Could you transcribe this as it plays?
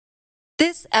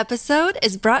This episode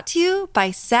is brought to you by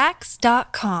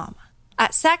Sax.com.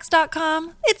 At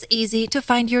Sax.com, it's easy to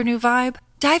find your new vibe.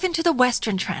 Dive into the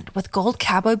Western trend with gold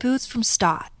cowboy boots from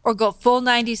Stott, or go full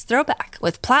 90s throwback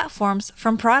with platforms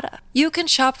from Prada. You can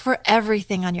shop for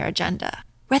everything on your agenda,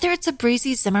 whether it's a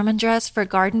breezy Zimmermann dress for a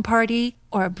garden party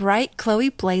or a bright Chloe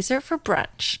blazer for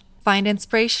brunch. Find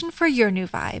inspiration for your new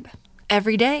vibe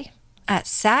every day at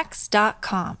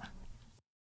Sax.com.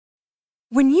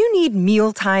 When you need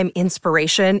mealtime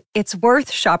inspiration, it's worth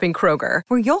shopping Kroger,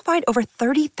 where you'll find over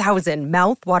 30,000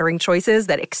 mouth-watering choices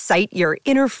that excite your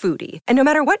inner foodie. And no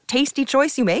matter what tasty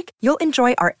choice you make, you'll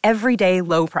enjoy our everyday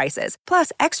low prices,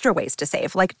 plus extra ways to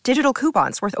save, like digital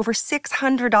coupons worth over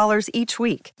 $600 each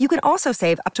week. You can also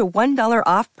save up to $1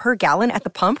 off per gallon at the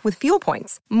pump with fuel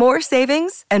points. More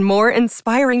savings and more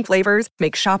inspiring flavors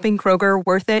make shopping Kroger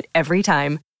worth it every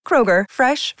time. Kroger,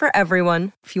 fresh for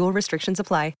everyone. Fuel restrictions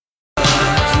apply.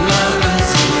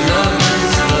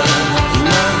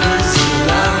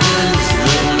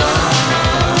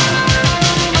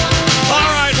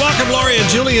 Welcome, Lori and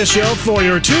Julia show for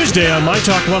your Tuesday on My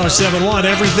Talk 107.1,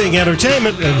 Everything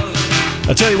Entertainment. And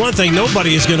I'll tell you one thing,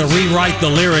 nobody is going to rewrite the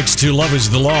lyrics to Love is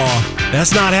the Law.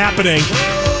 That's not happening.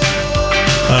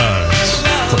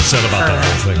 What's said about that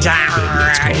whole thing?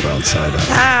 It's cold outside.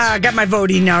 I got my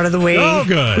voting out of the way. Oh,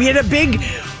 good. We had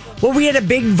a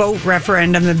big vote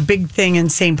referendum. The big thing in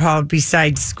St. Paul,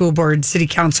 besides school board, city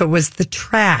council, was the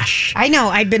trash. I know.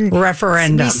 I've been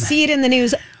referendum. We see it in the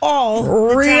news all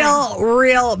the time.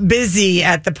 Real busy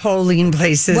at the polling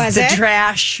places. Was the it?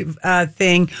 trash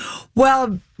thing.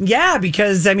 Well, yeah,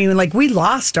 because I mean, like we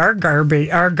lost our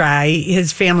guy.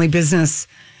 His family business.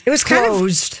 It was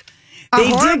closed. Kind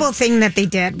of a horrible thing that they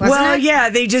did, wasn't it? Well, yeah,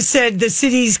 they just said the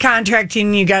city's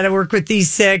contracting, you got to work with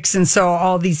these 6. And so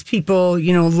all these people,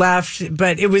 left.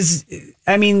 But it was,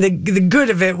 I mean, the good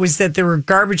of it was that there were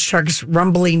garbage trucks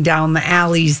rumbling down the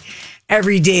alleys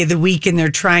every day of the week. And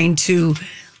they're trying to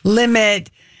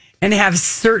limit and have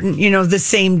certain, the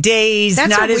same days,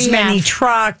 not as many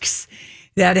trucks.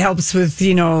 That helps with,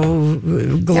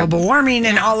 global warming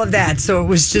and all of that. So it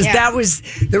was just,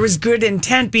 there was good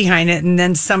intent behind it. And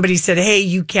then somebody said, hey,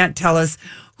 you can't tell us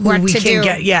what we can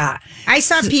get. Yeah. I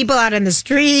saw people out in the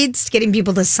streets getting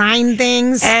people to sign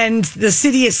things. And the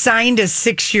city has signed a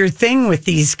 6-year thing with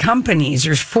these companies,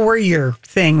 or 4-year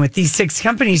thing with these 6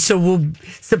 companies. So we'll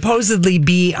supposedly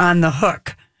be on the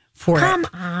hook for it. Come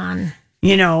on.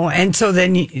 And so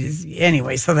then,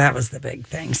 anyway, so that was the big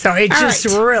thing. So it just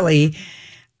really...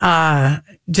 I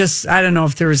don't know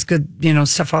if there was good,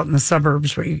 stuff out in the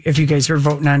suburbs if you guys were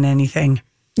voting on anything.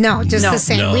 No, just the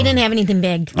same. No. We didn't have anything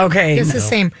big. Okay. Just the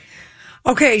same.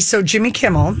 Okay, so Jimmy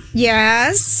Kimmel.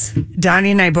 Yes.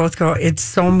 Donnie and I both go, it's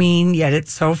so mean, yet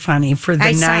it's so funny. For the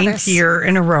 9th year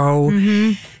in a row,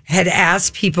 had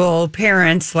asked people,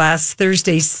 parents, last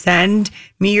Thursday, send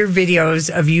me your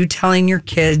videos of you telling your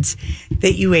kids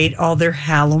that you ate all their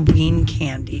Halloween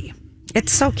candy.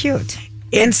 It's so cute.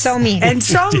 And so mean. And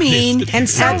so mean. And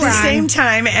so at the same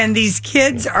time. And these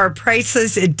kids are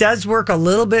priceless. It does work a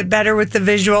little bit better with the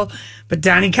visual, but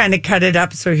Donnie kind of cut it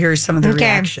up. So here's some of the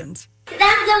reactions. That's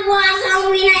the worst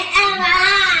Halloween I ever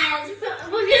had.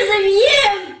 Because of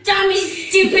you, dummy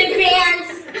stupid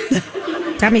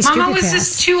pants. Dummy stupid Mama was pants.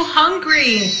 just too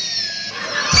hungry.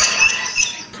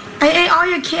 I ate all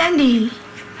your candy.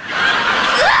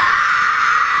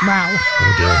 Wow.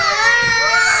 Oh, dear.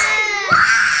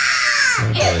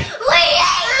 We hate you!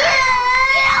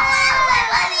 We don't want to live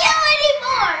with you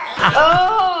anymore!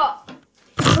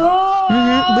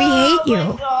 We hate you.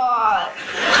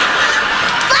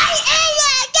 Why ate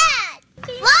it again?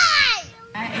 Why?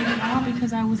 I ate it all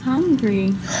because I was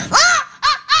hungry.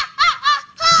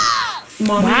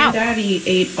 Mommy and Daddy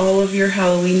ate all of your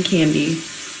Halloween candy.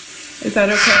 Is that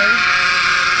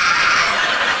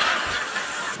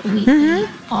okay? We ate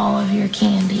all of your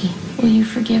candy. Will you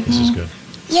forgive me? This is good.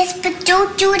 Yes, but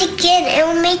don't do it again. It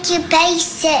will make your belly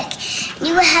sick.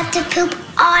 You will have to poop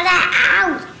all that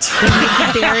out.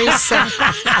 Very sick.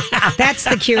 That's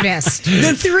the cutest.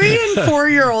 The 3 and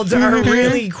 4-year-olds are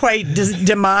really quite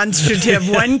demonstrative.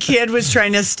 One kid was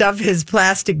trying to stuff his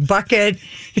plastic bucket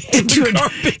into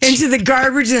the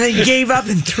garbage and then gave up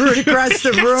and threw it across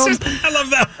the room. I love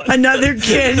that one. Another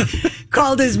kid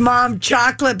called his mom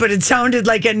chocolate, but it sounded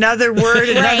like another word.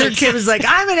 Another kid was like,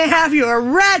 I'm going to have you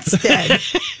arrested.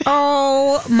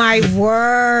 Oh, my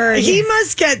word. He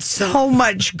must get so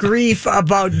much grief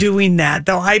about doing that,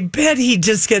 though. I bet he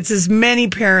just gets as many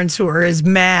parents who are as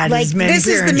mad Like, as many this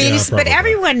is parents. the meanest, but probably.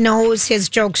 everyone knows his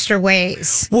jokester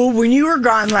ways. Well, when you were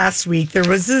gone last week, there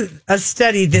was a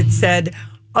study that said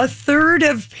a third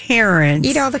of parents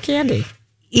Eat all the candy.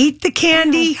 eat the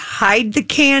candy, hide the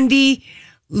candy,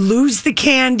 lose the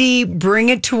candy, bring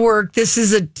it to work. This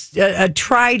is a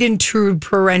tried and true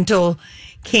parental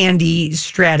candy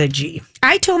strategy.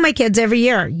 I told my kids every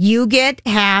year, you get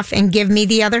half and give me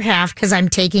the other half because I'm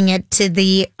taking it to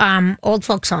the old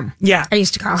folks home. Yeah. I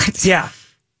used to call it. Yeah.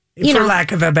 For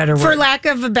lack of a better word. For lack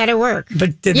of a better word.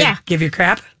 But did they give you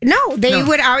crap? No, they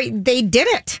they did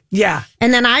it. Yeah.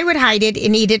 And then I would hide it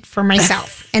and eat it for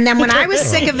myself. And then when I was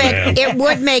sick of it, it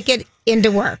would make it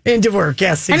into work. Into work,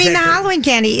 yes. Exactly. I mean, the Halloween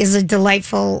candy is a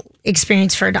delightful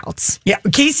experience for adults. Yeah.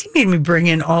 Casey made me bring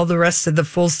in all the rest of the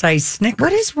full-size Snickers.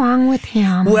 What is wrong with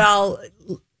him? Well,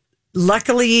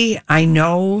 luckily, I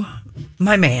know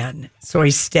my man. So I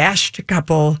stashed a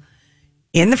couple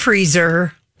in the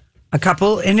freezer, a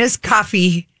couple in his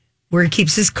coffee, where he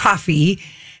keeps his coffee.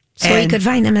 So he could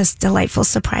find them as delightful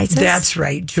surprises. That's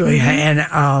right, Julia.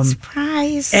 And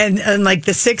surprise. And like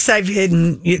the 6 I've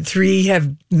hidden, 3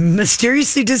 have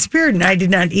mysteriously disappeared, and I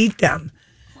did not eat them.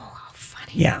 Oh, how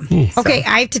funny. Yeah. Okay,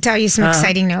 I have to tell you some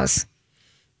exciting news.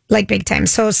 Like big time.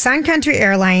 So Sun Country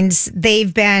Airlines,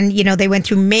 they've been, they went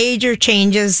through major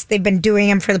changes. They've been doing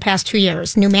them for the past 2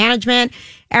 years. New management,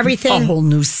 everything. A whole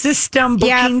new system,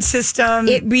 booking system.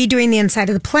 Redoing the inside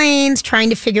of the planes, trying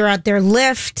to figure out their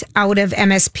lift out of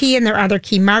MSP and their other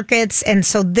key markets. And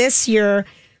so this year,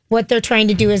 what they're trying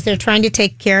to do is they're trying to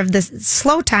take care of the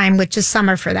slow time, which is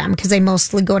summer for them because they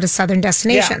mostly go to southern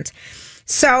destinations. Yeah.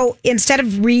 So instead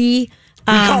of we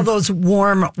call those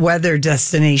warm weather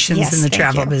destinations in the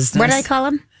travel business. What do I call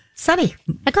them? Sunny.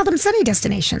 I call them sunny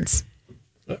destinations.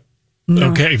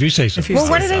 No. Okay, if you say so. Well,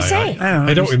 what did I say? I don't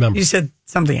know. I don't remember. You said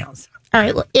something else. All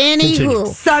right. Well, anywho.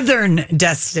 Southern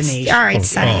destination. All right,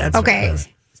 sunny. Okay.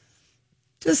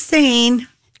 Just saying.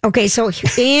 Okay, so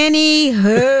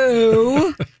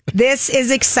anywho, this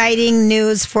is exciting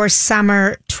news for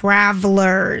summer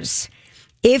travelers.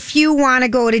 If you want to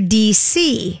go to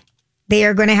D.C., they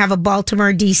are going to have a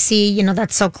Baltimore, D.C.,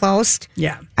 that's so close.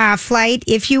 Yeah. Flight.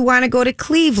 If you want to go to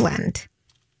Cleveland,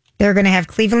 they're going to have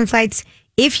Cleveland flights.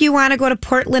 If you want to go to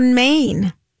Portland,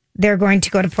 Maine, they're going to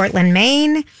go to Portland,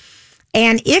 Maine.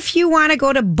 And if you want to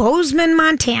go to Bozeman,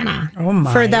 Montana,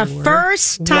 for the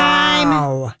first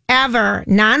time ever,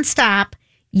 nonstop,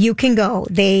 you can go.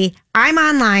 I'm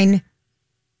online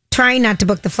trying not to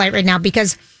book the flight right now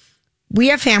because we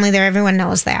have family there. Everyone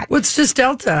knows that. Well, it's just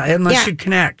Delta unless you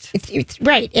connect. It's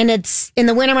right. And it's in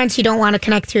the winter months, you don't want to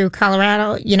connect through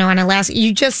Colorado, and Alaska.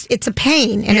 It's a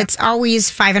pain. And it's always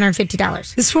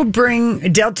 $550. This will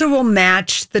Delta will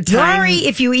match the time. Lori,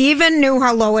 if you even knew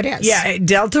how low it is. Yeah,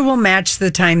 Delta will match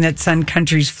the time that Sun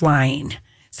Country's flying.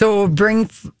 So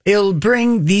it'll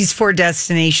bring these 4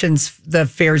 destinations, the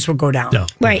fares will go down. No.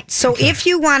 Right. So if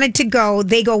you wanted to go,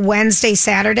 they go Wednesday,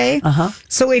 Saturday.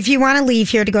 So if you want to leave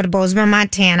here to go to Bozeman,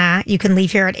 Montana, you can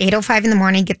leave here at 8:05 in the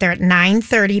morning, get there at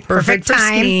 9:30. Perfect for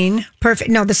time. skiing. Perfect.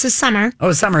 No, this is summer.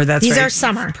 Oh, summer. That's These right. are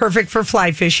summer. Perfect for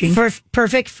fly fishing.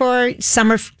 Perfect for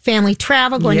summer family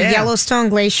travel, going to Yellowstone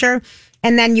Glacier.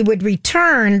 And then you would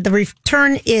return. The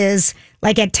return is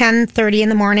like at 10:30 in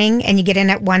the morning, and you get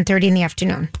in at 1:30 in the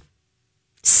afternoon.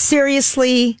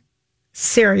 Seriously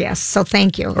serious. So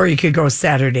thank you. Or you could go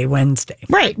Saturday, Wednesday.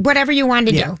 Right. Whatever you want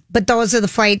to do. But those are the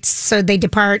flights, so they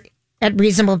depart at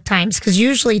reasonable times. Because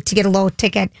usually to get a low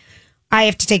ticket, I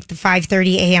have to take the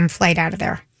 5:30 a.m. flight out of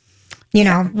there.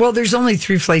 Well, there's only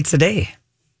 3 flights a day.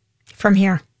 From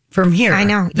here. From here. I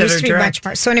know. It that used are to be direct. much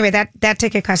more. So anyway, that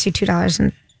ticket costs you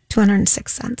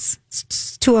 $2.0206.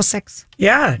 It's $2.06.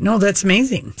 Yeah, no, that's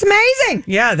amazing. It's amazing.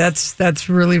 Yeah, that's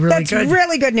really, really That's good.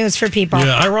 really good news for people.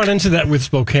 Yeah, I run into that with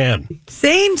Spokane.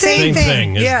 Same Same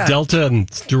thing. It's Yeah. Delta and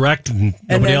it's direct, and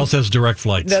nobody then- else has direct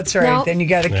flights. That's right. Well, then you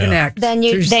got to connect. Then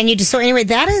you do. So anyway,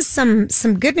 that is some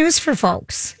good news for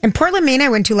folks. And Portland, Maine, I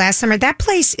went to last summer. That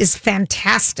place is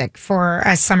fantastic for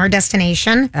a summer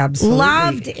destination. Absolutely.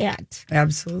 Loved it.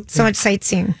 Absolutely. So much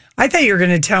sightseeing. I thought you were going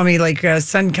to tell me, like,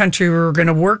 Sun Country, we were going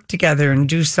to work together and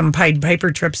do some Pied Piper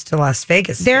trips to Las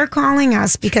Vegas. They're calling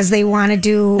us because they want to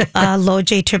do a low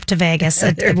J trip to Vegas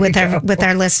with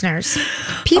our listeners.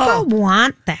 People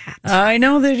want that. I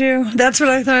know they do. That's what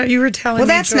I thought you were telling me. Well,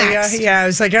 that's Julia. next. Yeah, I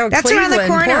was like, oh, That's Cleveland, around the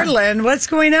corner. Portland, what's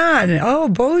going on? Oh,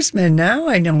 Bozeman. Now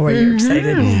I know why you're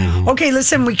excited. Okay,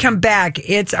 listen, we come back.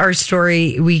 It's our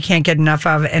story we can't get enough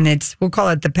of, and we'll call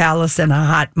it The Palace and a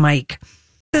Hot Mic.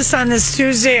 This on this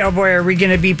Tuesday, oh boy, are we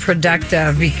going to be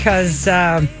productive because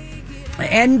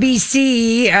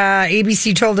NBC,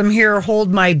 ABC told them here,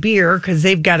 hold my beer because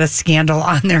they've got a scandal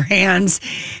on their hands.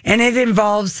 And it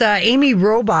involves Amy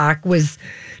Robach was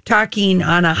talking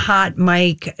on a hot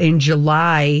mic in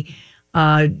July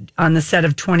on the set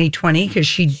of 2020 because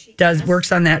she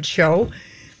works on that show.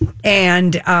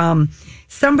 And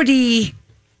somebody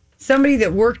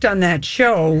that worked on that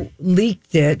show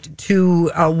leaked it to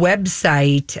a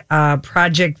website,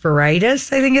 Project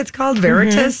Veritas, I think it's called.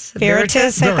 Veritas?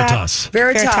 Veritas.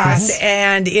 Veritas.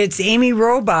 And it's Amy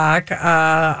Robach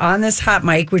on this hot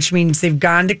mic, which means they've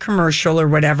gone to commercial or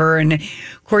whatever. And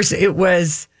of course, it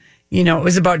was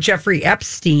about Jeffrey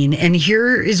Epstein. And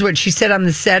here is what she said on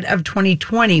the set of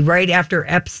 2020, right after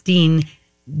Epstein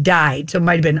died. So it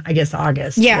might have been, I guess,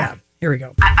 August. Yeah. Here we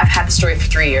go. I've had the story for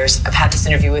 3 years. I've had this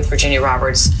interview with Virginia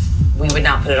Roberts. We would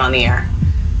not put it on the air.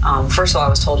 First of all, I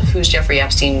was told, who's Jeffrey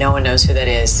Epstein? No one knows who that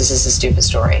is. This is a stupid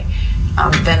story.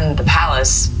 Then the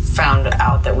palace found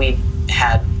out that we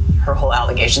had her whole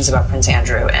allegations about Prince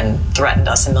Andrew and threatened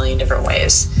us a million different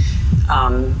ways.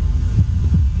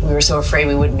 We were so afraid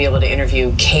we wouldn't be able to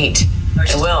interview Kate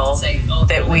and Will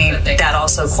that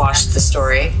also quashed the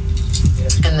story.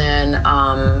 And then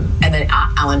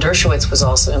Alan Dershowitz was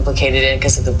also implicated in it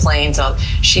because of the planes.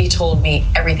 She told me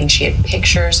everything. She had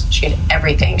pictures. She had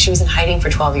everything. She was in hiding for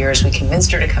 12 years. We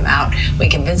convinced her to come out. We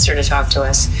convinced her to talk to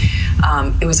us.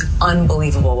 It was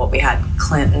unbelievable what we had.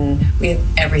 Clinton. We had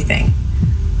everything.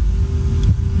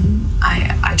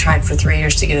 I tried for 3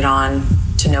 years to get it on,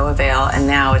 to no avail, and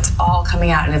now it's all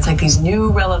coming out, and it's like these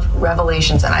new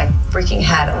revelations, and I freaking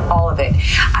had all of it.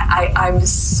 I'm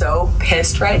so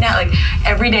pissed right now. Like,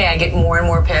 every day I get more and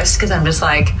more pissed because I'm just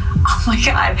like, oh my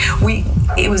God,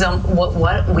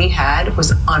 what we had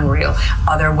was unreal.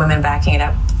 Other women backing it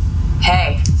up.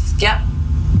 Hey, yep.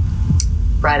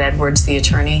 Brad Edwards, the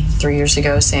attorney, 3 years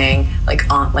ago, saying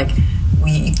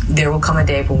there will come a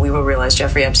day when we will realize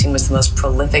Jeffrey Epstein was the most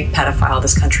prolific pedophile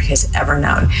this country has ever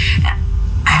known.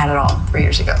 I had it all 3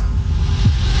 years ago.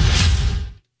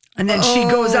 And then she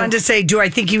goes on to say, do I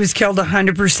think he was killed?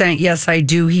 100%. Yes, I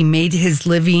do. He made his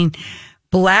living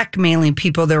blackmailing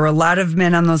people. There were a lot of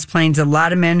men on those planes, a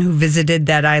lot of men who visited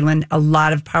that island, a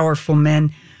lot of powerful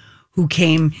men who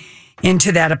came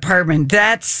into that apartment.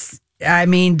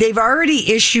 They've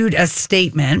already issued a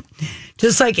statement,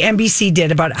 just like NBC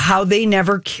did, about how they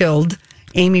never killed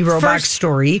Amy Robach's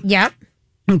story. Yep.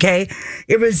 Okay.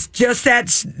 It was just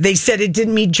that they said it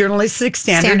didn't meet journalistic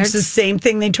standards. The same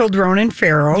thing they told Ronan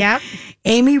Farrow. Yep.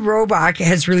 Amy Robach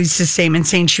has released a statement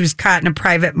saying she was caught in a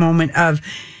private moment of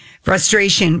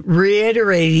frustration,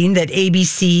 reiterating that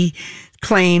ABC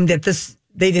claimed that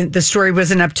the story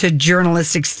wasn't up to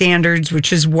journalistic standards,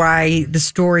 which is why the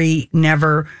story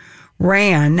never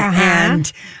ran.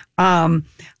 And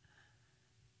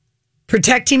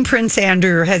protecting Prince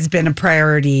Andrew has been a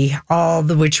priority all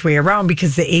the which way around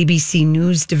because the ABC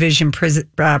News Division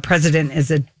president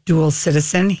is a dual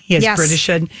citizen. He has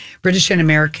British and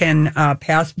American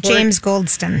passport. James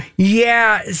Goldston.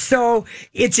 Yeah, so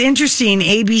it's interesting.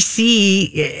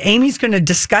 Amy's going to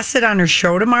discuss it on her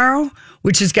show tomorrow,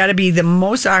 which has got to be the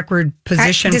most awkward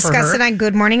position for her. Discuss it on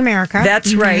Good Morning America.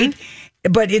 That's right.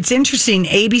 But it's interesting.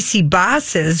 ABC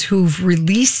bosses who've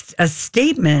released a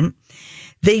statement,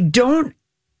 they don't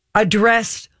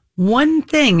address one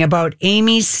thing about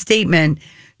Amy's statement.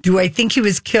 Do I think he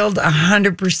was killed?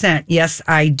 100%. Yes,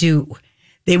 I do.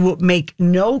 They will make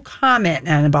no comment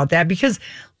about that because,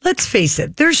 let's face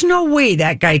it, there's no way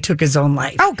that guy took his own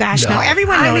life. Oh, gosh, no.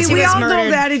 Everyone knows he was we all murdered. know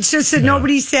that. It's just that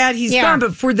nobody's sad he's gone.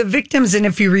 But for the victims, and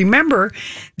if you remember,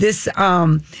 this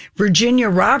Virginia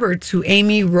Roberts, who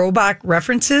Amy Robach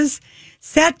references,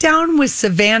 sat down with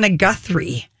Savannah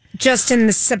Guthrie. Just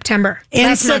in September.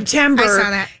 I saw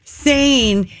that.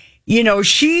 Saying,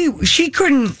 she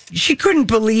couldn't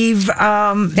believe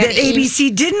that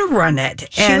ABC didn't run it.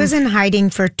 She was in hiding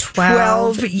for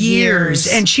 12 years.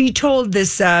 And she told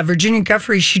this Virginia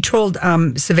Guthrie, she told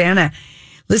Savannah,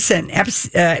 listen,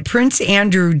 Prince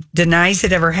Andrew denies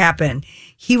it ever happened.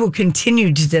 He will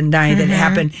continue to deny that it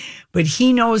happened, but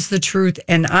he knows the truth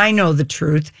and I know the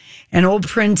truth. And old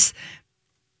Prince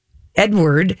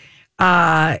Edward,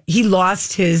 he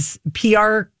lost his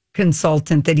PR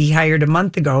consultant that he hired a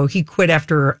month ago. He quit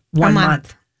after 1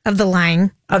 month of the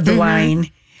lying.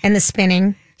 And the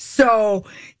spinning. So,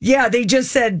 yeah, they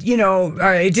just said,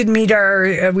 it didn't meet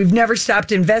we've never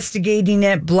stopped investigating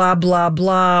it, blah, blah,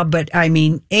 blah. But I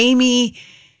mean, Amy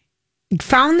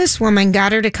found this woman,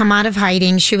 got her to come out of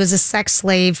hiding. She was a sex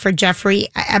slave for Jeffrey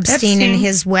Epstein and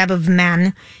his web of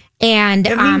men.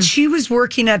 And she was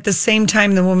working at the same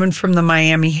time the woman from the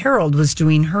Miami Herald was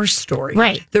doing her story.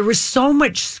 Right. There was so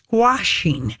much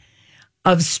squashing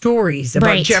of stories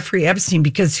about Jeffrey Epstein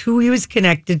because who he was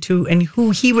connected to and who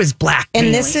he was blackmailing.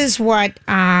 And this is what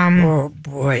oh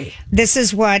boy. This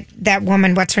is what that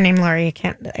woman, what's her name, Lori? I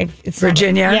can't it's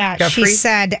Virginia Guthrie? She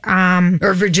said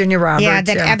or Virginia Roberts.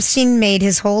 Epstein made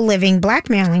his whole living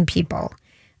blackmailing people.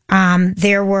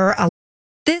 there were a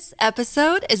This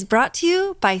episode is brought to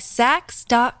you by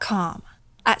Sax.com.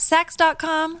 At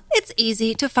Sax.com, it's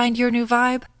easy to find your new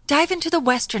vibe. Dive into the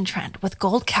Western trend with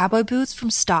gold cowboy boots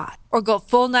from Stott, or go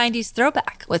full 90s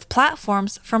throwback with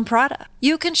platforms from Prada.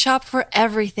 You can shop for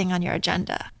everything on your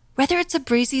agenda, whether it's a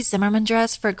breezy Zimmermann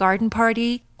dress for a garden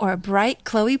party or a bright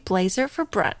Chloe blazer for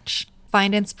brunch.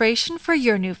 Find inspiration for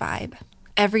your new vibe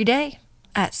every day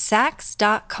at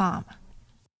Sax.com.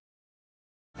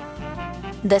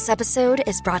 This episode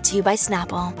is brought to you by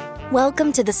Snapple.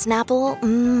 Welcome to the Snapple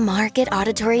Market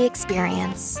Auditory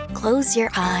Experience. Close your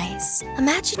eyes.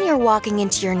 Imagine you're walking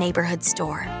into your neighborhood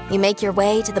store. You make your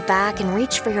way to the back and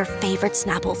reach for your favorite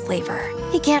Snapple flavor.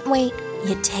 You can't wait.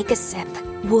 You take a sip.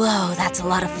 Whoa, that's a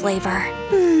lot of flavor.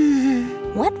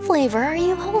 What flavor are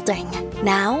you holding?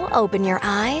 Now open your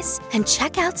eyes and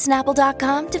check out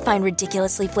Snapple.com to find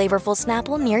ridiculously flavorful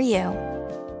Snapple near you.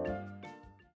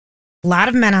 A lot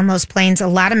of men on those planes, a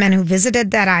lot of men who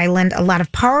visited that island, a lot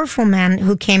of powerful men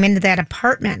who came into that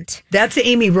apartment. That's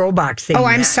Amy Robach saying that. Oh,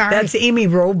 I'm sorry. That's Amy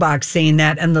Robach saying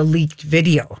that in the leaked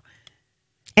video.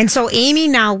 And so, Amy,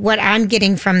 now what I'm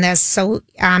getting from this, so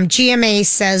GMA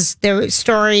says the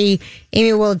story,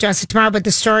 Amy will address it tomorrow, but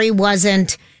the story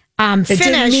wasn't finished. It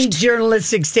didn't meet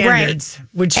journalistic standards, right,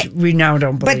 which we now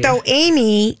don't believe. But though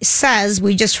Amy says,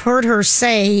 we just heard her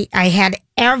say, I had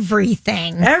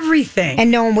everything. Everything.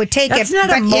 And no one would take That's it. That's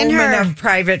not but a moment of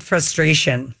private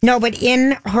frustration. No, but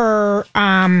in her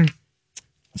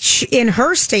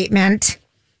statement,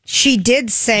 she did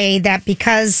say that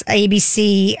because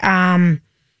ABC,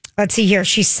 let's see here,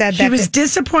 she said that she was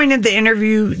disappointed the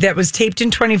interview that was taped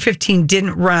in 2015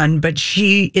 didn't run, but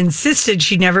she insisted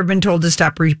she'd never been told to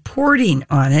stop reporting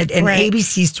on it. And right.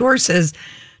 ABC sources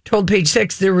told Page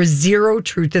Six there was zero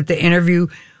truth that the interview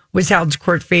was held to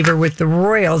court favor with the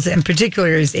royals. In particular,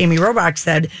 as Amy Robach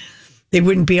said, they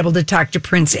wouldn't be able to talk to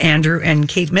Prince Andrew and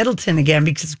Kate Middleton again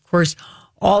because, of course,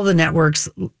 all the networks,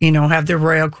 have their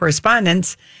royal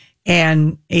correspondents.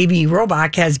 And Amy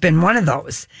Robach has been one of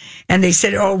those. And they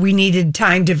said, we needed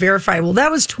time to verify. Well,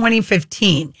 that was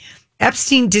 2015.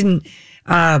 Epstein didn't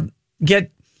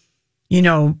get,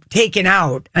 taken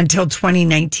out until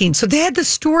 2019. So they had the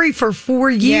story for 4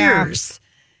 years.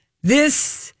 Yeah.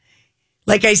 This,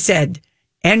 like I said,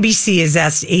 NBC has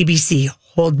asked ABC,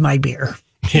 hold my beer.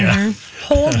 Yeah.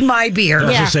 Hold my beer.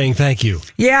 Also saying thank you.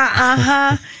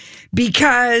 Yeah,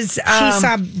 because she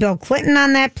saw Bill Clinton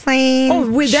on that plane. Oh,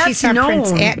 well, that's known.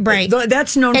 Right.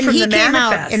 That's known and from the manifest. And he came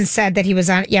out and said that he was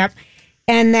on. Yep.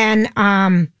 And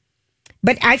then,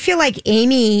 but I feel like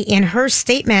Amy, in her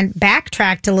statement,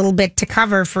 backtracked a little bit to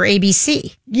cover for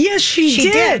ABC. Yes, she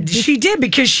did. She did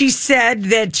because she said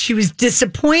that she was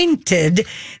disappointed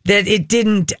that it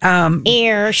didn't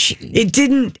air. It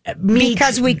didn't meet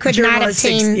because we could not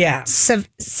obtain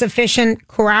sufficient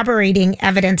corroborating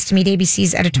evidence to meet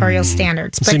ABC's editorial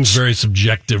standards. It seems very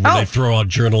subjective when they throw out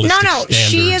journalistic standards.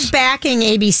 She is backing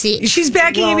ABC. She's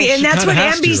backing ABC, and that's what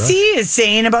NBC is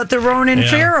saying about the Ronan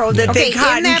Farrow that they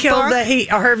caught and killed the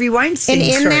Harvey Weinstein and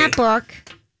in story. that book,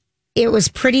 it was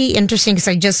pretty interesting because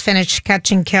I just finished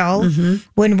Catch and Kill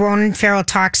when Ronan Farrow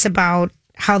talks about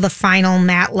how the final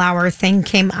Matt Lauer thing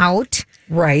came out.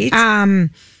 Right. And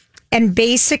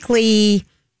basically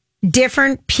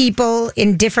different people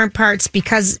in different parts,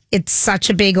 because it's such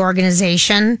a big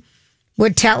organization,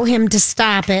 would tell him to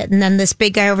stop it. And then this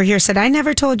big guy over here said, I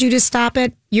never told you to stop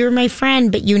it. You're my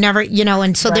friend, but you never,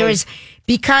 and so there was,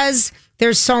 because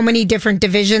there's so many different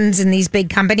divisions in these big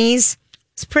companies,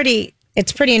 it's pretty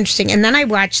interesting. And then I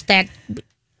watched that.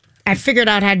 I figured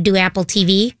out how to do Apple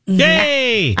TV.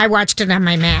 Yay! I watched it on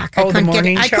my Mac. I couldn't get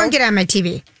it on my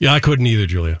TV. Yeah, I couldn't either,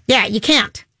 Julia. Yeah, you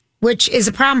can't, which is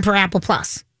a problem for Apple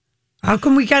Plus. How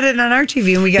come we got it on our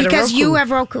TV and we got a Roku? Because you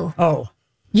have Roku. Oh.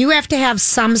 You have to have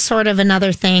some sort of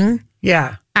another thing.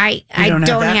 Yeah. I don't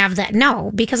have that.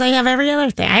 No, because I have every other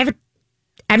thing.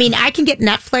 I can get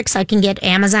Netflix, I can get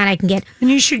Amazon, I can get... And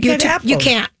you should get Apple. You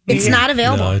can't. It's not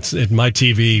available. No, it's my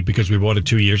TV, because we bought it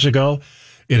 2 years ago.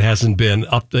 It hasn't been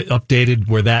updated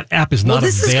where that app is not available.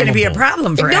 Well, this is going to be a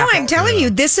problem for Apple. No, I'm telling you,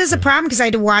 this is a problem because I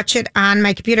had to watch it on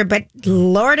my computer, but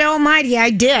Lord Almighty, I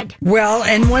did. Well,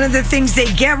 and one of the things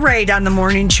they get right on the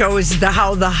morning show is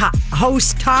how the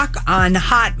hosts talk on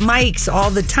hot mics all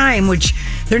the time, which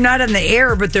they're not on the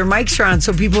air, but their mics are on,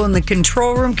 so people in the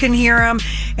control room can hear them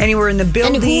anywhere in the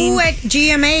building. And who at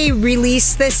GMA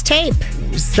released this tape?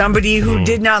 Somebody who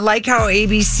did not like how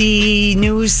ABC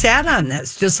News sat on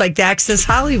this, just like the Access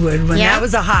Hollywood, when that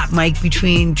was a hot mic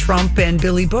between Trump and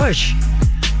Billy Bush.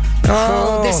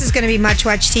 Oh, this is going to be Much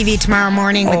Watch TV tomorrow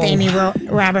morning with Amy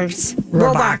Roberts.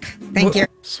 Robach. Thank you.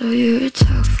 So you're a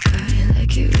tough guy,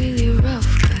 like you really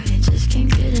rough guy.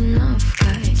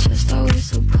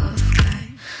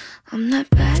 I'm that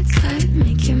bad type,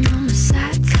 make your mama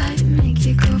sad type, make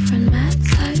your girlfriend mad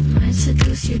type, might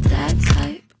seduce your dad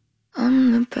type.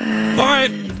 I'm the bad. All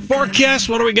right, forecast.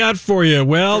 What do we got for you?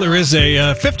 Well, there is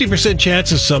a 50%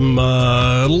 chance of some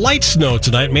light snow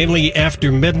tonight, mainly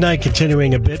after midnight,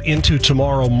 continuing a bit into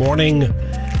tomorrow morning.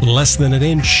 Less than an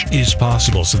inch is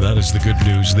possible, so that is the good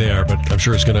news there. But I'm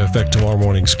sure it's going to affect tomorrow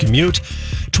morning's commute.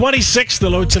 26, the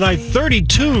low tonight.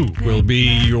 32 will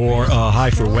be your high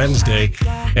for Wednesday.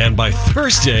 And by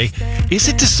Thursday, is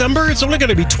it December? It's only going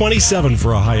to be 27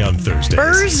 for a high on Thursday.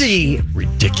 Thursday.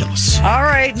 Ridiculous. All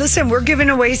right, listen, we're giving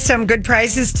away some good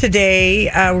prizes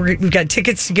today. We've got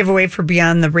tickets to give away for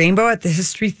Beyond the Rainbow at the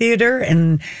History Theater.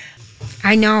 And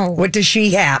I know. What does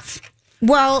she have?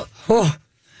 Well,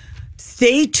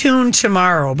 stay tuned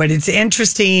tomorrow, but it's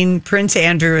interesting. Prince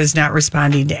Andrew is not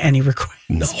responding to any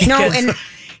requests. No, and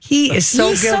he is so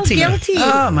he's guilty. so guilty.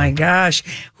 Oh my gosh.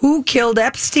 Who killed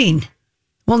Epstein?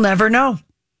 We'll never know.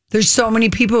 There's so many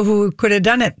people who could have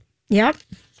done it. Yep.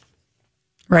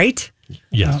 Right?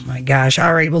 Yes. Oh my gosh.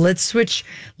 All right. Well, let's switch.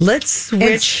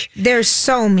 There's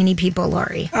so many people,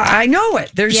 Lori. I know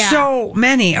it. There's so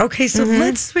many. Okay, so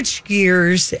let's switch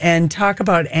gears and talk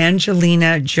about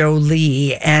Angelina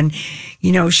Jolie. And,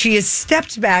 you know, she has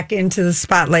stepped back into the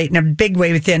spotlight in a big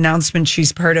way with the announcement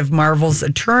she's part of Marvel's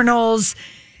Eternals.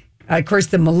 Of course,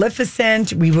 the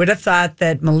Maleficent. We would have thought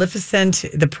that Maleficent,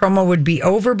 the promo would be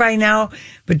over by now.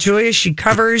 But Julia, she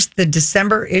covers the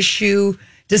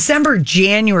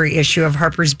January issue of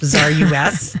Harper's Bazaar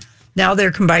US. Now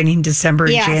they're combining December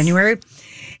and January.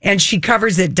 And she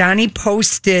covers it. Donnie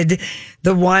posted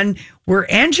the one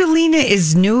where Angelina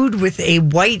is nude with a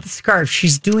white scarf.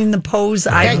 She's doing the pose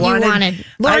I wanted.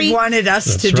 Lori, I wanted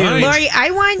us to do. Lori,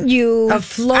 I want you.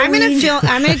 I'm going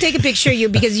to take a picture of you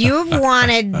because you have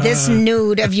wanted this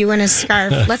nude of you in a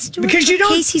scarf. Let's do it because for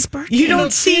Casey's birthday. You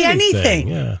don't see anything.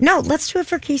 Yeah. No, let's do it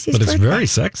for Casey's birthday. But it's very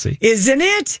sexy. Isn't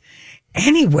it?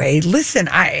 Anyway, listen,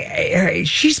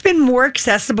 she's been more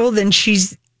accessible than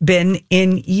she's been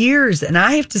in years. And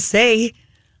I have to say,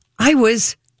 I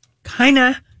was kind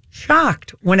of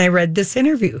shocked when I read this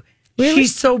interview. Really?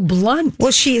 She's so blunt.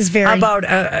 Well, she is very about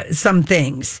some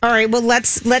things. All right. Well,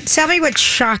 let's tell me what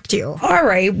shocked you. All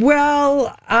right.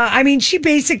 Well, I mean, she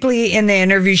basically in the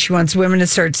interview she wants women to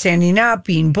start standing up,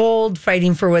 being bold,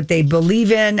 fighting for what they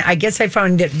believe in. I guess I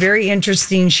found it very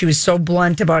interesting. She was so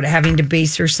blunt about having to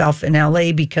base herself in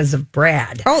LA because of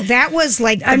Brad. Oh, that was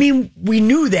like. I mean, we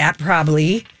knew that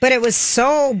probably, but it was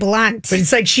so blunt. But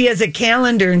it's like she has a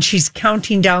calendar and she's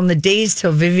counting down the days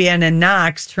till Vivian and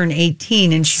Knox turn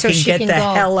 18, and she can get the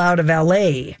hell out of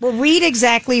LA. Well, read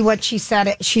exactly what she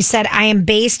said. She said, I am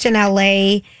based in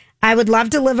LA. I would love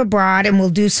to live abroad and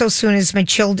will do so soon as my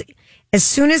children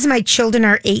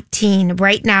are 18.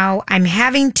 Right now, I'm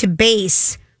having to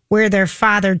base where their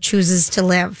father chooses to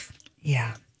live.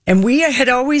 Yeah. And we had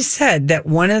always said that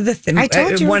one of the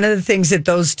things that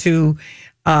those two,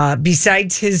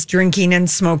 besides his drinking and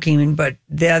smoking, but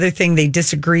the other thing they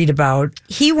disagreed about.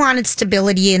 He wanted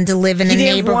stability and to live in a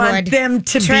neighborhood. He didn't want them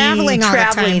to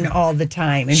traveling all the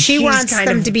time. And she wants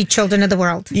them to be children of the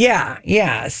world. Yeah,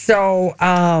 yeah. So,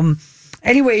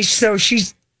 anyway, so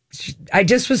I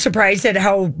just was surprised at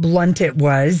how blunt it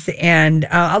was. And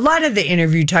a lot of the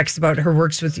interview talks about her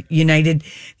works with United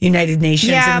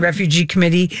Nations and Refugee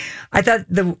Committee. I thought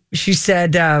she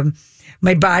said,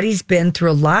 my body's been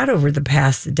through a lot over the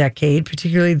past decade,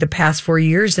 particularly the past 4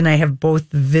 years, and I have both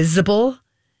visible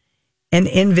and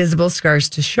invisible scars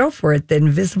to show for it. The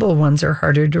invisible ones are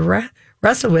harder to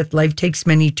wrestle with. Life takes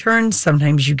many turns.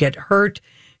 Sometimes you get hurt.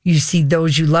 You see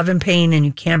those you love in pain, and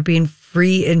you can't be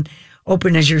free and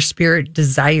open as your spirit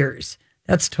desires.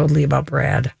 That's totally about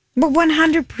Brad. But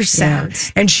 100%.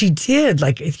 Yeah. And she did.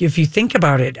 Like, if you think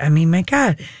about it, I mean, my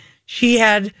God, she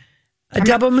had a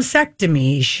double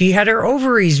mastectomy. She had her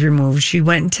ovaries removed. She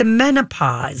went into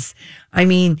menopause. I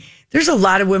mean, there's a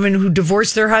lot of women who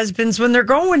divorce their husbands when they're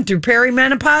going through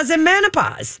perimenopause and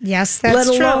menopause. Yes, that's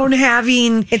true. Let alone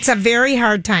having... It's a very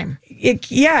hard time.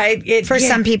 For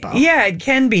some people. Yeah, it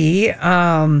can be.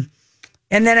 And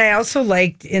then I also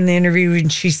liked in the interview when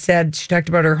she talked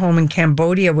about her home in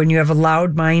Cambodia. When you have a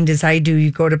loud mind as I do, you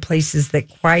go to places that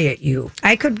quiet you.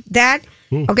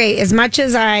 Okay, as much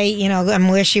as I'm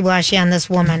wishy-washy on this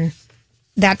woman,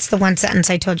 that's the one sentence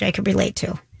I told you I could relate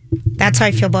to. That's how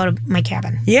I feel about my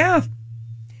cabin. Yeah.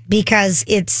 Because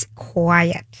it's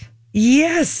quiet.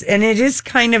 Yes, and it is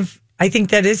kind of, I think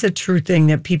that is a true thing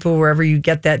that people, wherever you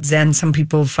get that zen, some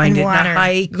people find it in a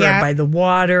hike or by the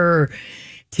water.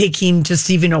 taking just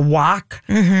even a walk,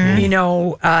 Mm-hmm. you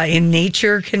know, in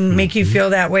nature can make you feel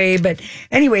that way. But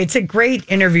anyway, it's a great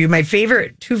interview. My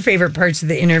two favorite parts of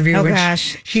the interview. Oh, when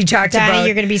gosh. she talked Donnie, about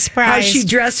you're gonna be how surprised. she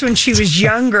dressed when she was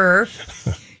younger.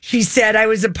 She said, I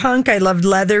was a punk. I loved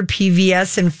leather,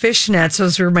 PVS, and fishnets.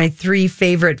 Those were my 3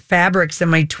 favorite fabrics in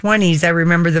my 20s. I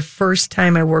remember the first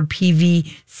time I wore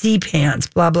PVC pants,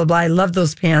 blah, blah, blah. I love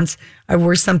those pants. I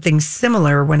wore something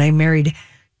similar when I married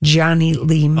Johnny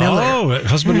Lee Miller. Oh,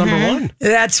 husband number one.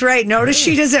 That's right. Notice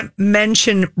she doesn't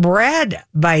mention Brad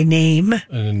by name.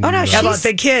 And, Oh, no, How about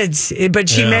the kids? But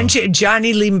she Yeah. mentioned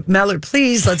Johnny Lee Miller.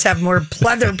 Please, let's have more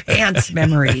pleather pants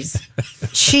memories.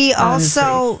 She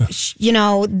also, you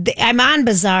know, I'm on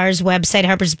Bazaar's website,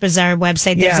 Harper's Bazaar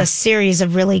website. There's Yeah. a series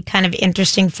of really kind of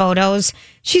interesting photos.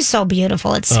 She's so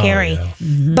beautiful. It's scary.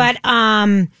 But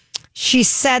she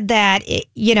said that,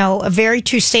 you know, a very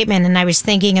true statement. And I was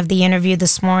thinking of the interview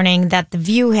this morning that The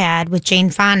View had with Jane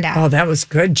Fonda. Oh, that was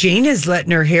good. Jane is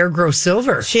letting her hair grow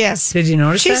silver. She is. Did you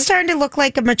notice She's that? starting to look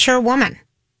like a mature woman.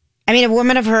 I mean, a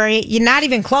woman of her, you're not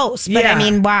even close, but Yeah. I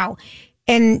mean, wow.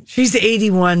 And She's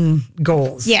 81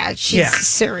 goals. yeah, she's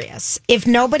serious. If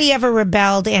nobody ever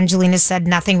rebelled, Angelina said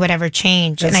nothing would ever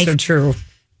change. That's so true.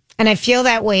 And I feel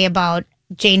that way about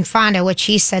Jane Fonda, what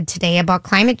she said today about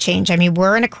climate change. I mean,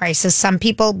 we're in a crisis. Some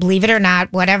people believe it or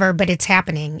not, whatever, but it's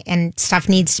happening and stuff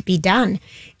needs to be done.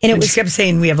 And it And was, she kept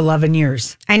saying, we have 11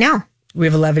 years. I know. We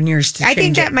have 11 years to I change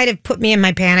think that it. might have put me in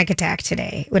my panic attack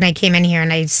today when I came in here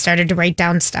and I started to write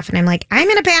down stuff. And I'm like, I'm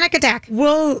in a panic attack.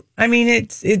 Well, I mean,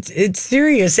 it's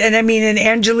serious. And I mean, and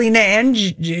Angelina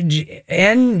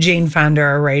and Jane Fonda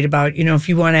are right about, you know, if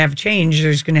you want to have change,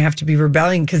 there's going to have to be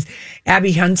rebellion. Because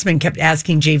Abby Huntsman kept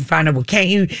asking Jane Fonda, well, can't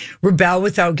you rebel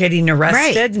without getting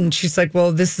arrested? Right. And she's like,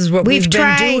 well, this is what we've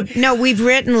been doing. No, we've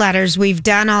written letters. We've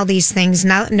done all these things.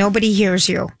 Now, nobody hears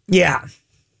you. Yeah.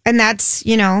 And that's,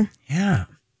 you know, Yeah.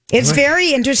 it's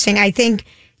very interesting. I think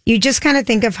you just kind of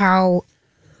think of how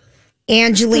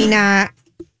Angelina,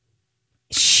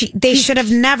 they should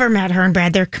have never met her and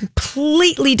Brad. They're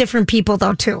completely different people,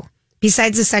 though, too.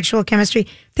 Besides the sexual chemistry,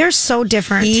 they're so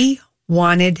different. He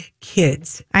wanted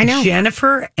kids. I know.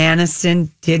 Jennifer Aniston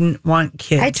didn't want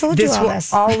kids. I told you this all will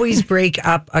this. always break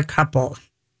up a couple.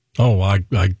 Oh,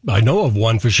 I know of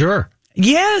one for sure.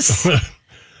 Yes.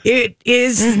 It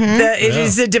is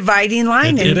is a dividing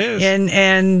line. It is.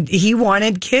 And he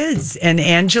wanted kids. And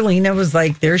Angelina was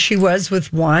like, there she was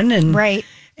with one. And Right.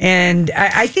 And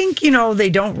I think, you know, they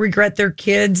don't regret their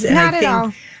kids. And Not I at think,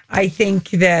 all. I think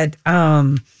that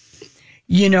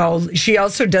you know, she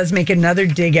also does make another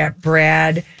dig at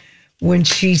Brad when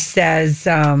she says,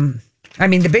 I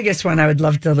mean, the biggest one, I would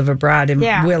love to live abroad and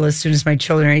Yeah. will as soon as my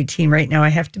children are 18. Right now, I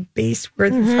have to base where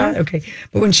the thought. Okay.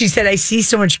 But when she said, I see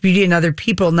so much beauty in other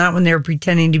people, not when they're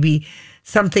pretending to be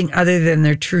something other than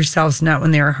their true selves, not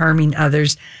when they are harming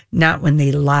others, not when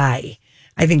they lie.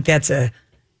 I think that's a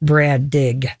Brad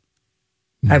dig,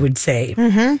 I would say.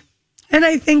 Mm-hmm. And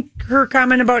I think her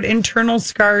comment about internal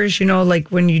scars, you know, like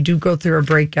when you do go through a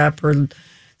breakup or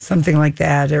something like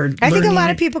that. Or I think a learning lot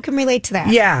it. of people can relate to that.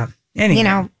 Yeah. Anyway, You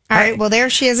know, all right, well, there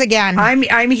she is again. I'm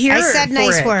here. I said for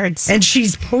nice it. words. And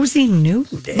she's posing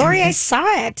nude. Lori, I saw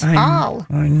it I all.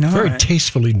 know. Very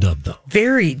tastefully dubbed, though.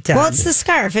 Very done. Well, it's the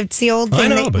scarf. It's the old I thing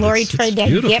know, that but Lori it's tried to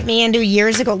beautiful. get me into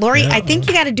years ago. Lori, I think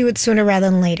you got to do it sooner rather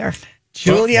than later.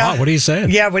 Julia. Wow, what are you saying?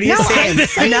 Yeah, what are you No, saying? I'm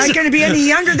I'm not going to be any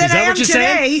younger than Is that I am what you're today.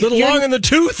 saying? A little You're- long in the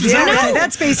tooth? Is Yeah, that what-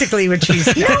 that's basically what she's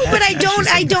saying. No, but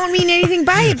I don't mean anything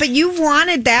by it. But you've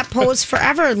wanted that pose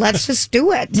forever. Let's just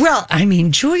do it. Well, I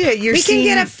mean, Julia, you're We can seeing...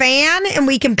 get a fan and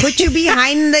we can put you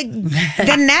behind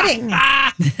the netting.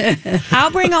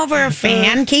 I'll bring over a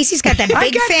fan. Casey's got that I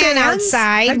big got fan fans.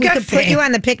 outside. I've We got could put you fans.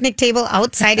 on the picnic table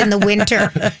outside in the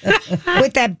winter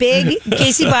with that big.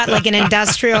 Casey bought like an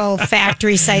industrial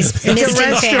factory size It's a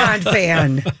misting restaurant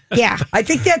fan. Yeah, I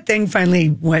think that thing finally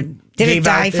went. did it gave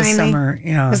die out this finally? summer.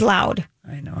 Yeah, It was loud,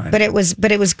 I know. but it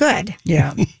was good.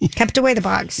 Yeah, Kept away the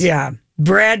bugs. yeah.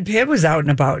 Brad Pitt was out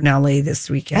and about in L.A. this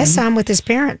weekend. I saw him with his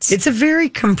parents. It's a very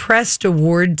compressed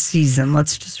award season.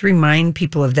 Let's just remind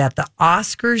people of that. The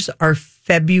Oscars are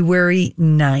February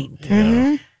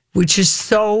 9th, which is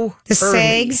so the early.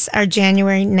 SAGs are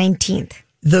January 19th.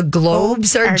 The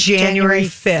Globes are January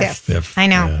 5th. Fifth. I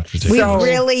know. Yeah, it's We ridiculous.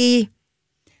 really.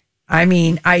 I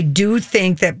mean, I do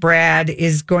think that Brad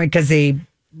is going, because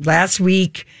last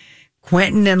week,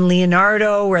 Quentin and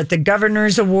Leonardo were at the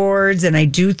Governor's Awards, and I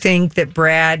do think that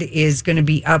Brad is going to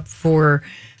be up for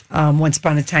Once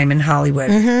Upon a Time in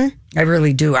Hollywood. I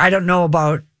really do. I don't know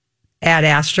about Ad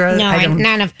Astra? No,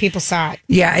 not enough people saw it.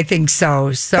 Yeah, I think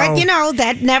so. But,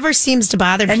 that never seems to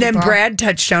bother people. And then Brad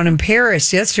touched down in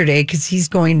Paris yesterday because he's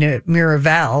going to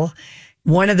Miraval.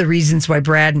 One of the reasons why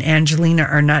Brad and Angelina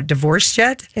are not divorced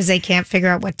yet is they can't figure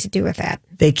out what to do with that.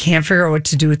 They can't figure out what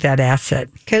to do with that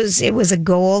asset. Because it was a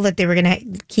goal that they were going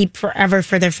to keep forever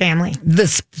for their family.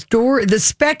 The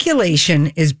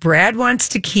speculation is Brad wants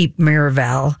to keep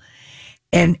Miraval,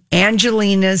 and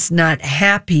Angelina's not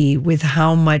happy with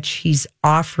how much he's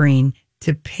offering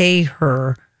to pay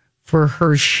her for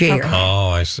her share. Oh,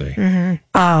 I see.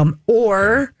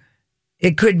 Or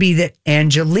it could be that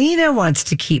Angelina wants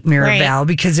to keep Miraval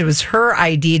because it was her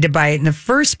idea to buy it in the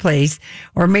first place.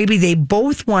 Or maybe they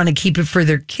both want to keep it for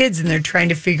their kids and they're trying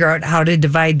to figure out how to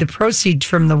divide the proceeds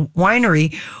from the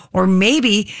winery. Or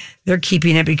maybe they're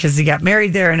keeping it because they got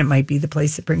married there and it might be the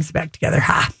place that brings it back together.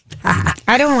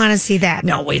 I don't want to see that.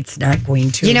 No, it's not going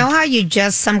to. You know how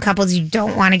some couples you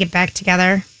don't want to get back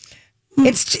together?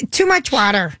 It's too much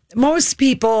water. Most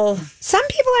people. Some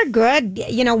people are good.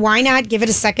 Why not give it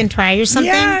a second try or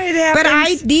something? Yeah, it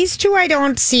happens. But these two, I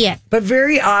don't see it. But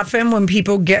very often when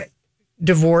people get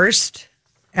divorced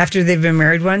after they've been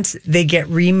married once, they get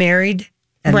remarried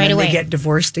and right then away. they get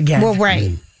divorced again. Well,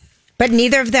 right. But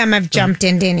neither of them have jumped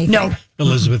into anything. No.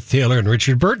 Elizabeth Taylor and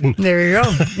Richard Burton. There you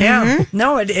go. Yeah.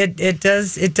 No, it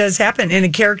does happen. And a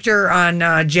character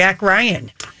on Jack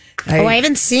Ryan. I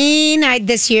haven't seen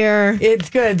this year. It's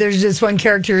good. There's just one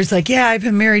character who's like, yeah, I've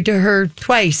been married to her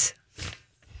twice.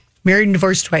 Married and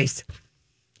divorced twice.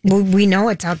 Well, we know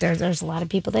it's out there. There's a lot of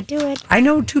people that do it. I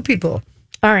know 2 people.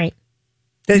 All right.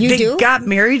 They do? got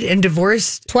married and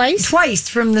divorced twice? Twice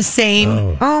from the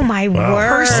same Oh my word.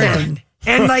 person.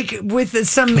 And with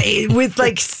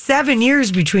 7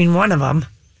 years between one of them.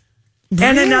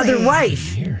 And another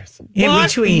wife in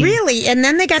between. Really? And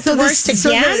then they got divorced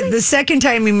again? So the second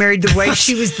time he married the wife,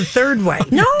 she was the third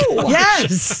wife. No.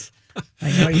 Yes.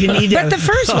 I know you need But the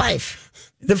first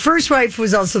wife. The first wife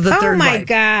was also the third wife. Oh, my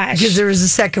gosh. Because there was a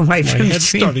second wife in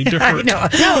head's between. starting to hurt. I know.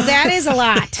 No, that is a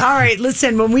lot. All right,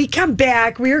 listen, when we come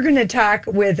back, we are going to talk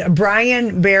with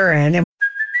Brian Barron.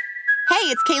 Hey,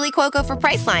 it's Kaylee Cuoco for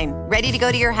Priceline. Ready to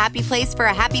go to your happy place for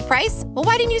a happy price? Well,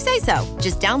 why didn't you say so?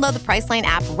 Just download the Priceline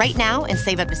app right now and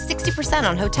save up to 60%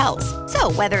 on hotels.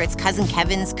 So whether it's Cousin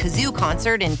Kevin's Kazoo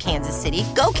Concert in Kansas City,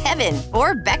 go Kevin,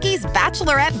 or Becky's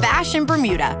Bachelorette Bash in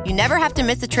Bermuda, you never have to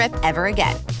miss a trip ever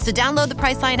again. So download the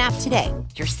Priceline app today.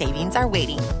 Your savings are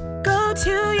waiting. Go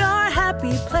to your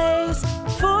happy place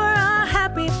for a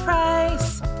happy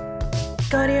price.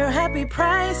 Go to your happy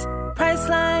price,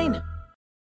 Priceline.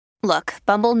 Look,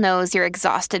 Bumble knows you're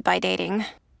exhausted by dating.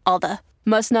 All the,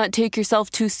 must not take yourself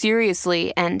too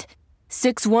seriously, and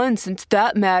 6'1" since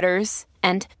that matters,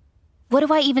 and what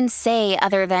do I even say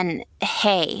other than,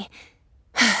 hey?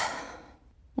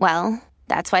 Well,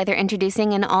 that's why they're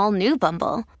introducing an all-new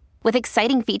Bumble, with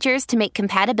exciting features to make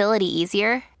compatibility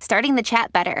easier, starting the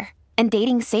chat better, and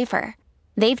dating safer.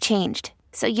 They've changed,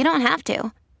 so you don't have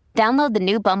to. Download the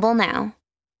new Bumble now.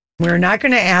 We're not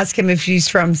going to ask him if he's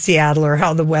from Seattle or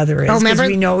how the weather is. Oh, remember?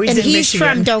 We know he's and in he's Michigan.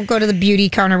 from Don't Go to the Beauty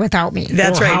Counter Without Me.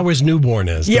 That's or right. how his newborn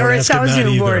is. Yeah, Don't or ask how him his that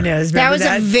newborn either. is. That Remember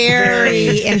was a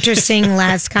very interesting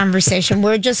last conversation.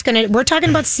 We're talking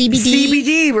about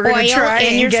CBD. We're going to oil try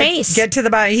in and your get, face. get to the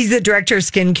bottom. He's the director of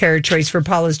skincare choice for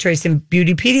Paula's Choice and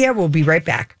Beautypedia. We'll be right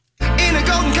back. In a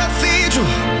golden cathedral,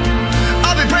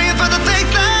 I'll be praying for the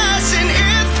faithless, and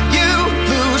if you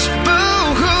lose,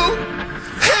 boo-hoo.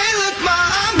 Hey, look, Ma,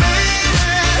 I made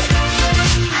it.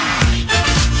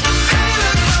 Hey,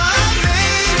 look, Ma, I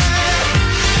made it.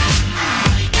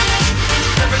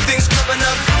 Everything's coming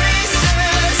up places.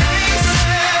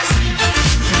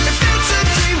 If it's a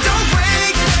dream, don't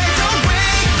wake me, don't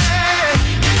wake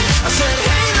me. I said,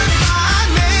 hey, look, Ma, I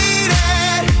made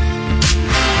it.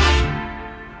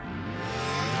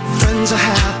 Friends are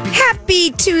happy.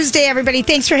 Happy Tuesday, everybody.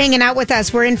 Thanks for hanging out with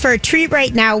us. We're in for a treat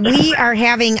right now. We are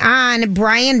having on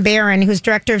Brian Barron, who's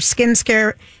director of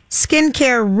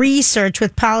skincare research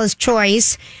with Paula's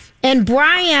Choice. And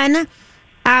Brian,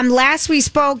 last we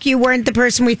spoke, you weren't the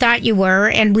person we thought you were,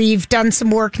 and we've done some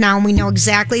work now, and we know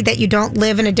exactly that you don't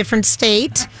live in a different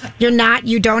state. You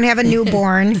don't have a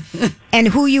newborn, and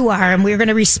who you are. And we're going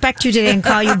to respect you today and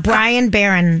call you Brian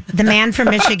Barron, the man from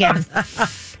Michigan.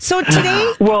 So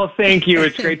today... Well, thank you.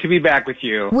 It's great to be back with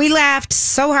you. We laughed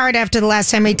so hard after the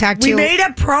last time we talked to you. We made a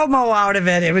promo out of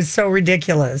it. It was so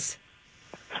ridiculous.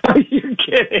 You're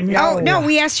kidding. No,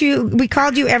 we asked you, we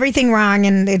called you everything wrong,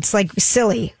 and it's like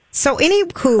silly. So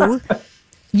anywho,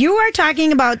 you are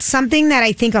talking about something that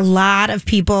I think a lot of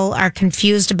people are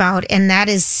confused about, and that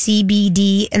is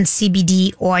CBD and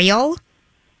CBD oil.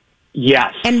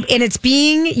 Yes. And it's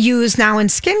being used now in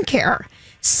skincare.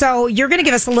 So you're going to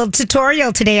give us a little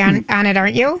tutorial today on it,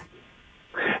 aren't you?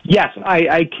 Yes,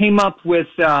 I came up with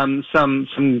some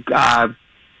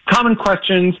common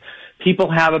questions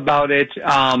people have about it.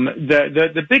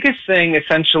 The biggest thing,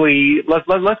 essentially,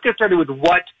 let's get started with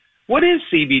what is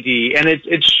CBD, and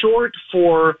it's short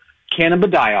for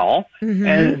cannabidiol,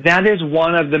 and that is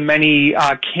one of the many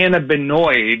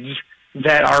cannabinoids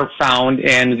that are found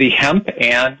in the hemp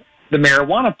and the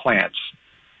marijuana plants.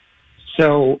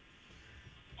 So,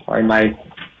 sorry,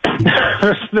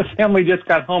 the family just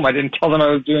got home. I didn't tell them I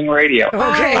was doing radio.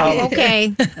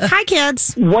 Okay. Hi,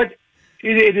 kids.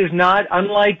 It is not,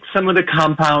 unlike some of the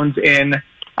compounds in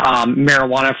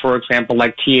marijuana, for example,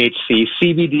 like THC,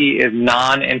 CBD is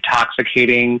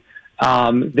non-intoxicating.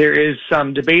 There is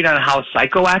some debate on how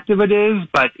psychoactive it is,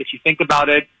 but if you think about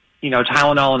it,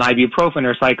 Tylenol and ibuprofen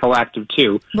are psychoactive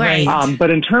too. Right.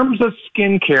 But in terms of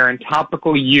skincare and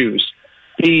topical use,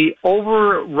 the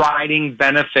overriding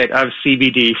benefit of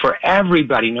CBD for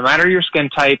everybody, no matter your skin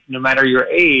type, no matter your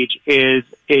age, is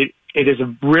it is a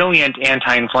brilliant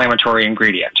anti-inflammatory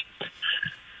ingredient.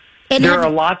 There are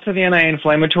lots of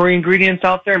anti-inflammatory ingredients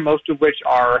out there, most of which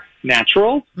are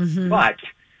natural. But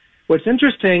what's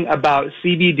interesting about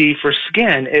CBD for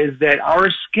skin is that our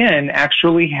skin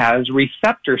actually has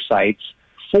receptor sites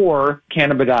for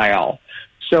cannabidiol.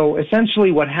 So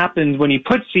essentially what happens when you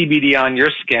put CBD on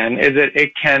your skin is that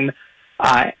it can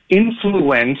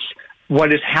influence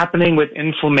what is happening with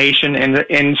inflammation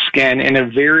in skin in a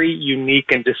very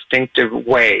unique and distinctive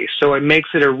way. So it makes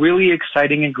it a really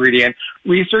exciting ingredient.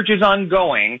 Research is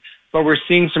ongoing, but we're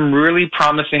seeing some really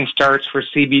promising starts for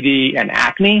CBD and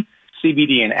acne,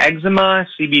 CBD and eczema,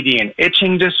 CBD and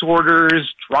itching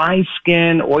disorders, dry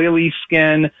skin, oily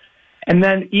skin. And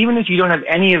then even if you don't have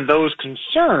any of those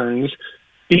concerns,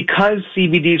 because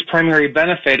CBD's primary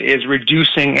benefit is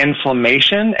reducing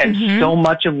inflammation, and so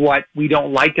much of what we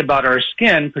don't like about our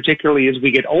skin, particularly as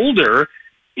we get older,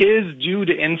 is due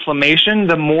to inflammation.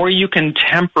 The more you can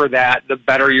temper that, the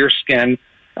better your skin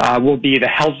will be, the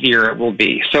healthier it will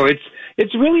be. So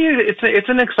it's really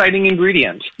an exciting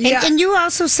ingredient. And you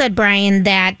also said, Brian,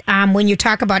 that when you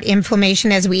talk about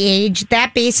inflammation as we age,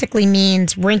 that basically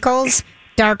means wrinkles,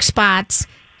 dark spots,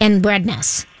 and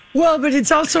redness. Well, but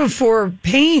it's also for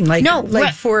pain.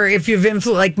 For if you've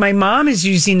like my mom is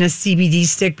using a CBD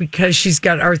stick because she's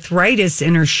got arthritis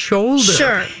in her shoulder.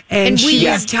 Sure. And she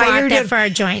was tired of our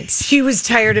joints. She was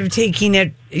tired of taking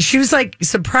it. She was like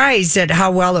surprised at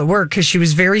how well it worked because she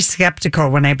was very skeptical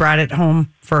when I brought it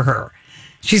home for her.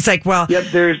 She's like, well, yep.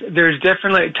 There's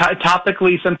definitely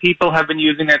topically some people have been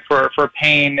using it for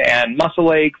pain and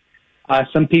muscle aches.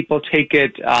 Some people take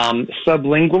it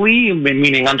sublingually,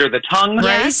 meaning under the tongue,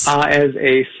 as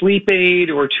a sleep aid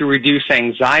or to reduce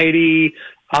anxiety.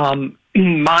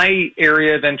 My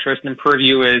area of interest and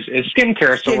purview is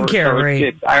skincare. Skincare,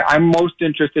 right. I'm most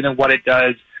interested in what it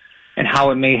does and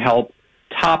how it may help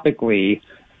topically.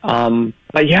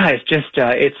 But yeah, it's just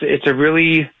it's a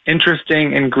really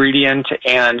interesting ingredient.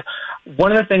 And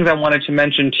one of the things I wanted to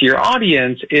mention to your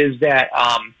audience is that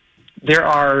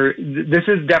this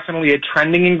is definitely a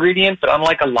trending ingredient, but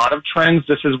unlike a lot of trends,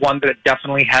 this is one that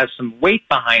definitely has some weight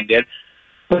behind it.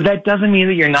 But that doesn't mean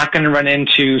that you're not going to run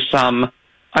into some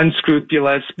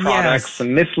unscrupulous products,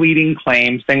 some misleading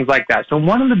claims, things like that. So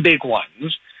one of the big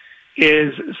ones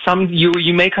is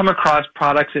you may come across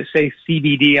products that say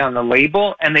CBD on the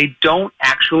label, and they don't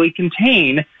actually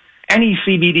contain any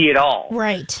CBD at all.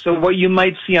 Right. So what you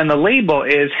might see on the label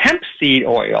is hemp seed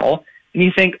oil, and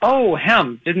you think, oh,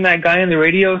 hemp. Didn't that guy on the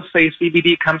radio say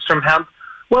CBD comes from hemp?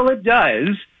 Well, it does.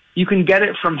 You can get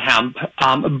it from hemp,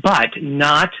 but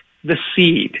not the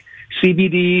seed.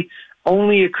 CBD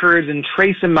only occurs in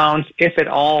trace amounts, if at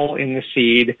all, in the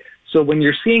seed. So when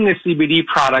you're seeing a CBD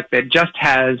product that just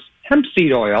has hemp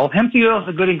seed oil is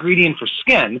a good ingredient for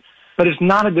skin, but it's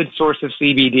not a good source of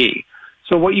CBD.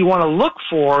 So what you want to look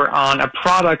for on a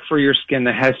product for your skin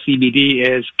that has CBD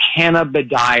is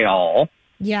cannabidiol.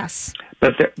 Yes.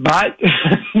 But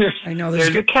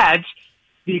there's a catch.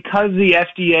 Because the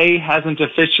FDA hasn't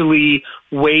officially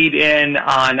weighed in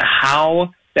on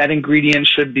how that ingredient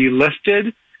should be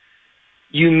listed,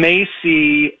 you may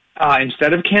see,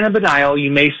 instead of cannabidiol, you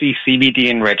may see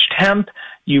CBD-enriched hemp,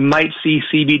 you might see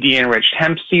CBD-enriched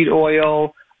hemp seed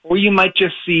oil, or you might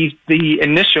just see the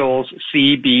initials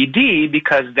CBD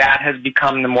because that has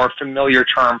become the more familiar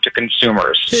term to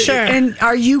consumers. Sure. And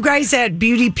are you guys at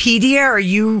Beautypedia? Are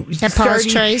you at Paula's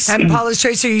Choice? At Paula's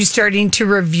Choice, are you starting to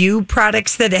review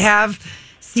products that have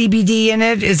CBD in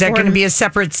it? Is that going to be a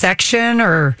separate section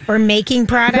or making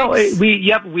products? No,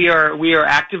 we are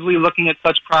actively looking at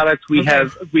such products. We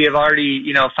have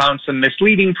already found some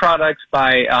misleading products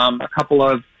by a couple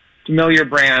of familiar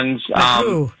brands.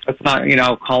 Let's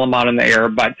not call them out in the air,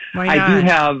 but I do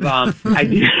have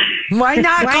Why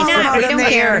not call them out in the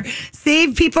air?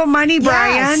 Save people money,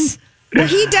 Brian. Yes. Well,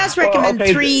 he does recommend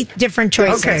 3 different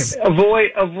choices.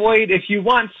 Okay. Avoid if you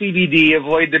want CBD,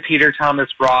 avoid the Peter Thomas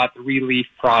Roth Relief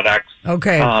products.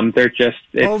 Okay. They're just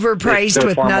overpriced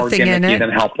with nothing in it. Than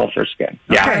helpful for skin.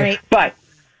 Okay. Yeah. Right. But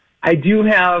I do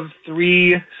have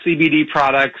 3 CBD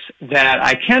products that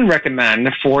I can recommend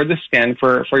for the skin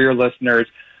for your listeners.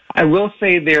 I will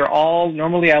say they're all,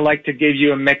 normally I like to give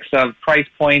you a mix of price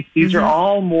points. These are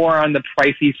all more on the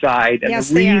pricey side. And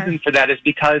the reason for that is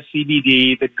because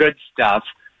CBD, the good stuff,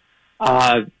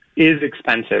 is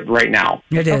expensive right now.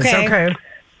 It is. Okay.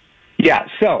 Yeah.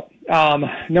 So,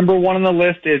 number 1 on the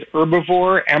list is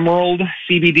Herbivore Emerald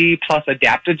CBD plus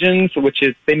adaptogens, which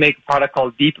is, they make a product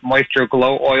called Deep Moisture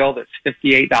Glow Oil that's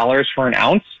 $58 for an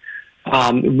ounce.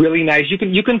 Really nice.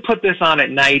 You can put this on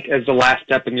at night as the last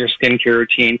step in your skincare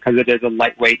routine because it is a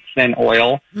lightweight, thin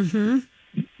oil. Mm-hmm.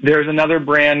 There's another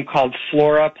brand called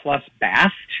Flora Plus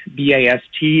Bast,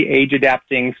 B-A-S-T,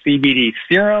 age-adapting CBD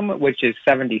serum, which is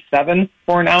 $77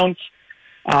 for an ounce.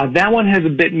 That one has a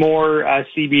bit more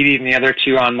CBD than the other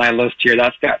 2 on my list here.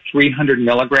 That's got 300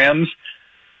 milligrams.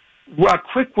 A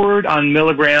quick word on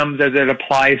milligrams as it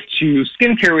applies to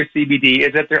skincare with CBD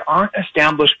is that there aren't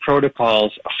established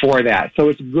protocols for that. So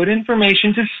it's good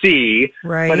information to see,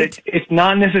 but it's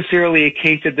not necessarily a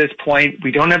case at this point.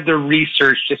 We don't have the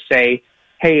research to say,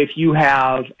 hey, if you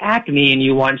have acne and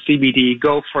you want CBD,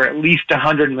 go for at least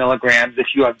 100 milligrams.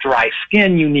 If you have dry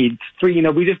skin, you need 3.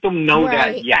 We just don't know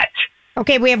that yet.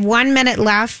 Okay, we have 1 minute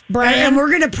left, Brian. And we're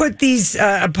going to put these,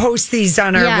 post these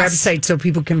on our website so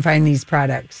people can find these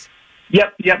products.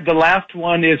 Yep. The last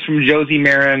one is from Josie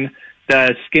Marin,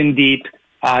 the Skin Deep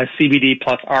CBD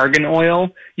plus argan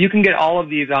oil. You can get all of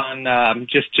these on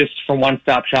just for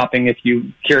one-stop shopping if you're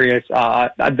curious.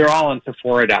 They're all on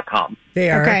Sephora.com. They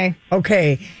are.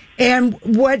 Okay. And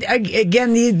what,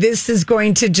 again, this is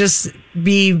going to just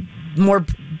be more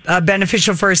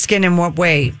beneficial for our skin in what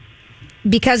way?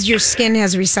 Because your skin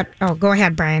has Oh, go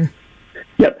ahead, Brian.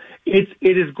 Yep.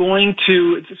 It is going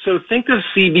to, so think of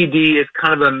CBD as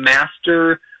kind of a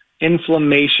master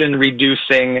inflammation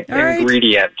reducing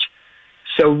ingredient.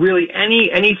 So really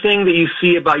anything that you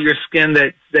see about your skin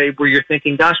where you're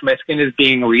thinking, gosh, my skin is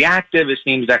being reactive, it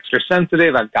seems extra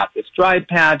sensitive, I've got this dry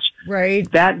patch. Right.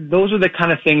 Those are the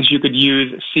kind of things you could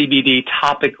use CBD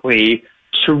topically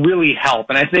to really help.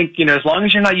 And I think, as long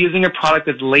as you're not using a product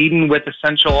that's laden with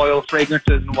essential oil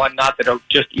fragrances and whatnot that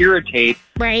just irritate.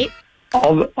 Right.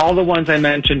 All the ones I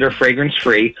mentioned are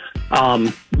fragrance-free.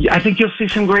 I think you'll see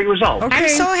some great results. Okay. I'm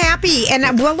so happy,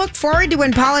 and we'll look forward to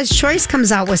when Paula's Choice comes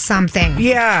out with something.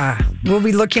 Yeah, we'll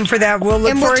be looking for that. We'll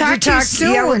look forward to talk to you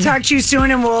soon. Yeah, we'll talk to you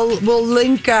soon, and we'll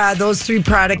link those 3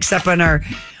 products up on our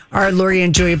Lori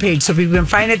and Julia page so people can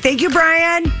find it. Thank you,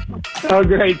 Brian. Oh,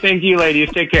 great. Thank you, ladies.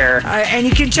 Take care. And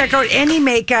you can check out any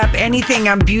makeup, anything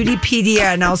on Beautypedia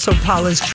and also Paula's